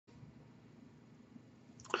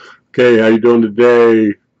Okay, how you doing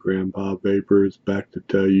today? Grandpa Vapor is back to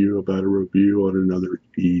tell you about a review on another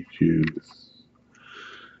e-juice.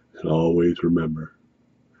 And always remember,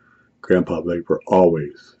 Grandpa Vapor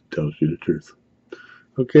always tells you the truth.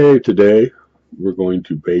 Okay, today we're going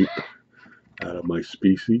to vape out of my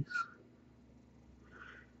species.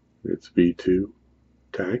 It's V2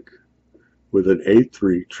 tank with an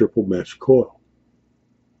A3 triple mesh coil.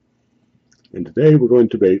 And today we're going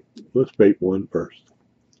to vape, let's vape one first.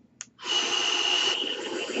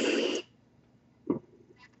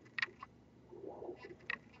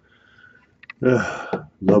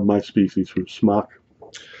 Love my species from Smock.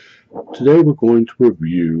 Today we're going to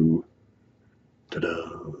review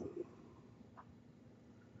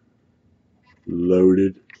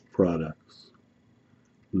loaded products.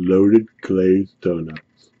 Loaded glazed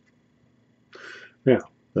donuts. Now,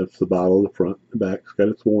 that's the bottle of the front. The back's got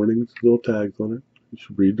its warnings, little tags on it. You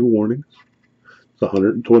should read the warnings. It's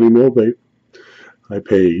 120 ml vape. I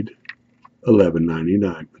paid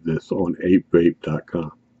 $11.99 for this on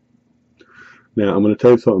 8vape.com. Now, I'm going to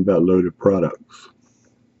tell you something about loaded products.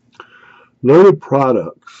 Loaded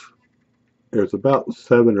products, there's about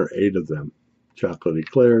 7 or 8 of them. Chocolate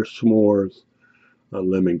eclair, s'mores,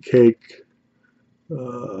 lemon cake,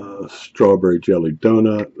 strawberry jelly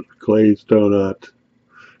donut, glazed donut,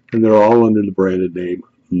 and they're all under the branded name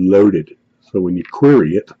Loaded. So when you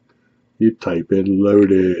query it, you type in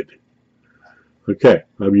Loaded. Okay,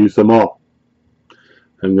 I've used them all.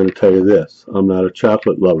 I'm going to tell you this, I'm not a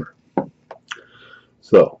chocolate lover.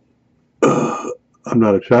 So, I'm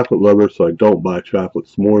not a chocolate lover, so I don't buy chocolate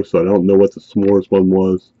s'mores, so I don't know what the s'mores one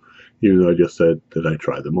was, even though I just said that I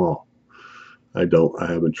tried them all. I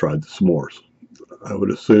haven't tried the s'mores. I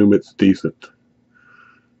would assume it's decent.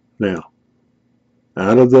 Now,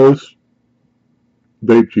 out of those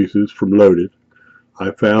vape juices from Loaded,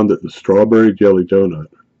 I found that the strawberry jelly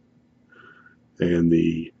donut and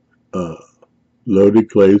the loaded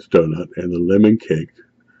glazed donut and the lemon cake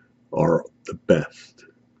are the best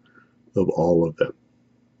of all of them.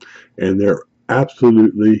 And they're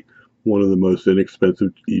absolutely one of the most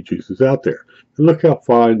inexpensive e-juices out there. And look how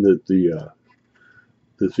fine that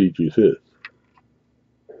this e-juice is.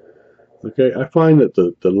 Okay, I find that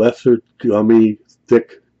the lesser gummy,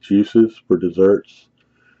 thick juices for desserts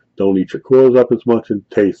don't eat your coils up as much and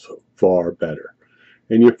taste far better.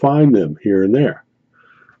 And you find them here and there.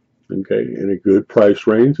 Okay, in a good price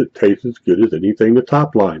range, it tastes as good as anything the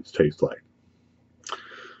top lines taste like.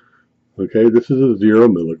 Okay, this is a 0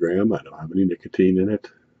 milligram. I don't have any nicotine in it.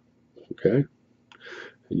 Okay,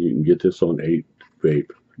 and you can get this on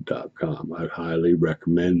 8vape.com. I highly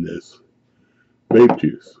recommend this vape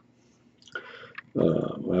juice.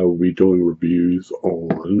 I will be doing reviews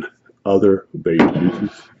on other vape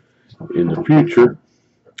juices in the future.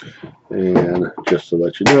 And just to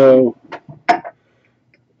let you know,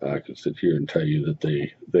 I can sit here and tell you that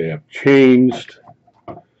they have changed.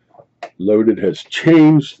 Loaded has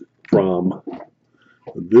changed from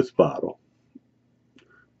this bottle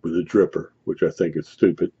with a dripper, which I think is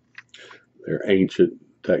stupid. They're ancient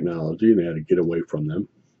technology and they had to get away from them,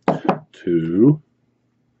 to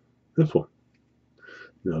this one.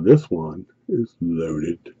 Now this one is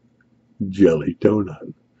Loaded Jelly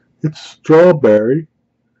Donut. It's strawberry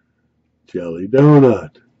jelly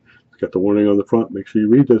donut. It's got the warning on the front. Make sure you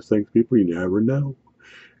read those things, people. You never know.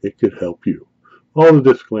 It could help you. All the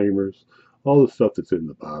disclaimers, all the stuff that's in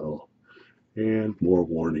the bottle, and more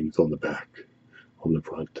warnings on the back, on the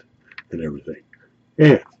front, and everything.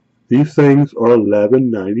 And these things are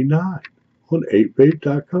 $11.99 on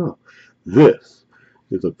 8vape.com. This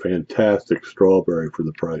is a fantastic strawberry for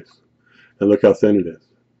the price. And look how thin it is.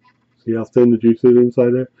 See how thin the juice is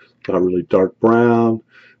inside there? It's not really dark brown.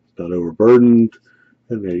 It's not overburdened.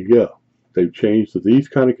 And there you go. They've changed to these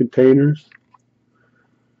kind of containers.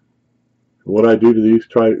 And what I do to these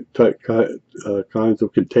kinds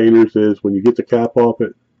of containers is when you get the cap off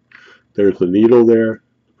it, there's the needle there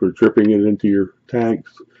for dripping it into your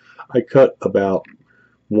tanks. I cut about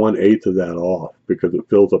 1/8 of that off because it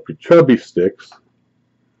fills up your chubby sticks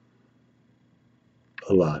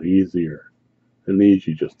a lot easier. And these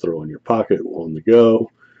you just throw in your pocket on the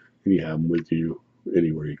go, and you have them with you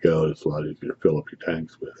anywhere you go. It's a lot easier to fill up your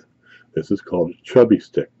tanks with. This is called a chubby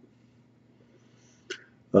stick.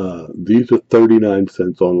 These are 39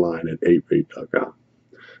 cents online at 8vape.com.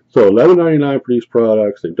 So $11.99 for these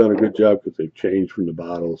products. They've done a good job because they've changed from the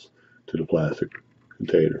bottles to the plastic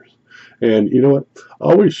containers. And you know what? I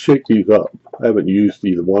always shake these up. I haven't used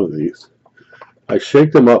either one of these. I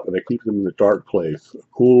shake them up and I keep them in a dark place, a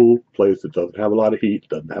cool place that doesn't have a lot of heat,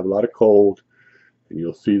 doesn't have a lot of cold, and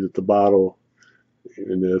you'll see that the bottle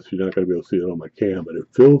In this, you're not going to be able to see it on my cam, but it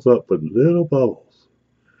fills up with little bubbles.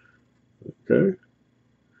 Okay?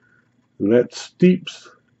 And that steeps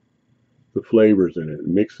the flavors in it. It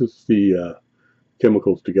mixes the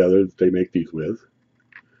chemicals together that they make these with.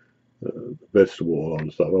 Vegetable oil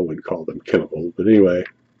and stuff. I wouldn't call them chemicals, but anyway.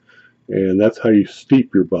 And that's how you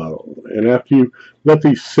steep your bottle. And after you let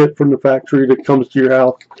these sit from the factory that comes to your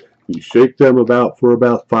house, you shake them for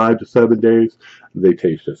about 5 to 7 days. They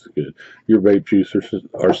taste just as good. Your vape juicers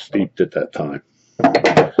are steeped at that time.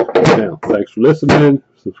 Now, thanks for listening.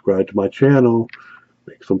 Subscribe to my channel.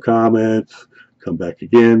 Make some comments. Come back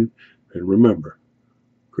again. And remember,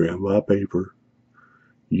 Grandma Paper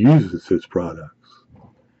uses his products.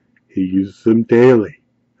 He uses them daily.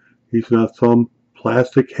 He's not some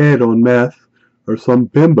plastic head on meth or some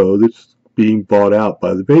bimbo that's being bought out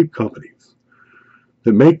by the vape companies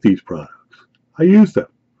that make these products. I use them.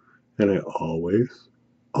 And I always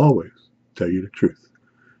tell you the truth.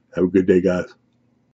 Have a good day, guys.